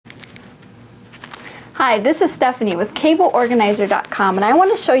Hi, this is Stephanie with CableOrganizer.com, and I want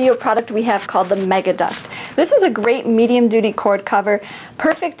to show you a product we have called the Megaduct. This is a great medium-duty cord cover,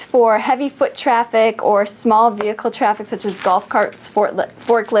 perfect for heavy foot traffic or small vehicle traffic such as golf carts,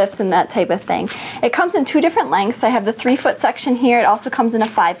 forklifts, and that type of thing. It comes in two different lengths. I have the 3-foot section here. It also comes in a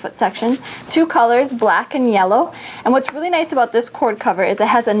 5-foot section. Two colors, black and yellow. And what's really nice about this cord cover is it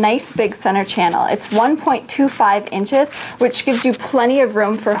has a nice big center channel. It's 1.25 inches, which gives you plenty of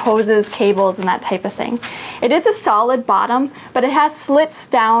room for hoses, cables, and that type of thing. It is a solid bottom, but it has slits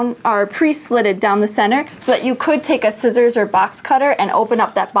down, or pre-slitted down the center, so that you could take a scissors or box cutter and open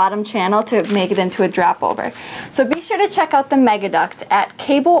up that bottom channel to make it into a drop over. So be sure to check out the Megaduct at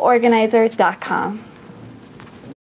CableOrganizer.com.